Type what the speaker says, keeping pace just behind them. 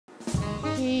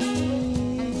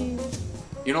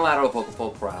Unilateral vocal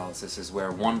fold paralysis is where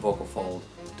one vocal fold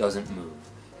doesn't move.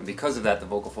 And because of that, the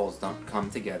vocal folds don't come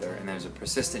together, and there's a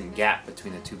persistent gap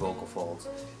between the two vocal folds.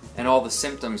 And all the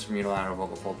symptoms from unilateral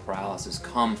vocal fold paralysis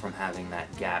come from having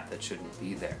that gap that shouldn't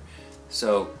be there.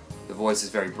 So the voice is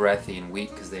very breathy and weak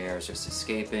because the air is just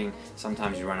escaping.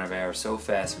 Sometimes you run out of air so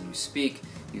fast when you speak,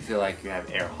 you feel like you have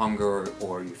air hunger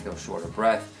or you feel short of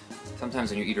breath. Sometimes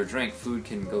when you eat or drink, food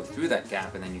can go through that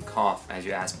gap and then you cough as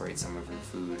you aspirate some of your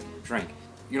food and your drink.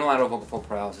 Unilateral vocal fold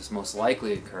paralysis most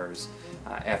likely occurs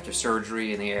after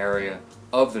surgery in the area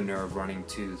of the nerve running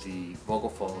to the vocal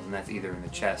fold, and that's either in the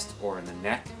chest or in the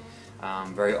neck.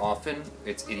 Very often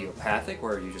it's idiopathic,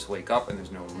 where you just wake up and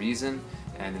there's no reason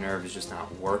and the nerve is just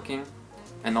not working.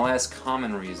 And the last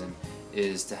common reason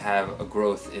is to have a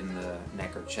growth in the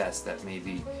neck or chest that may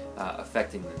be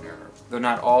affecting the nerve. Though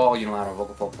not all unilateral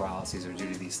vocal fold paralyses are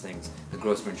due to these things, the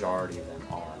gross majority of them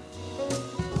are.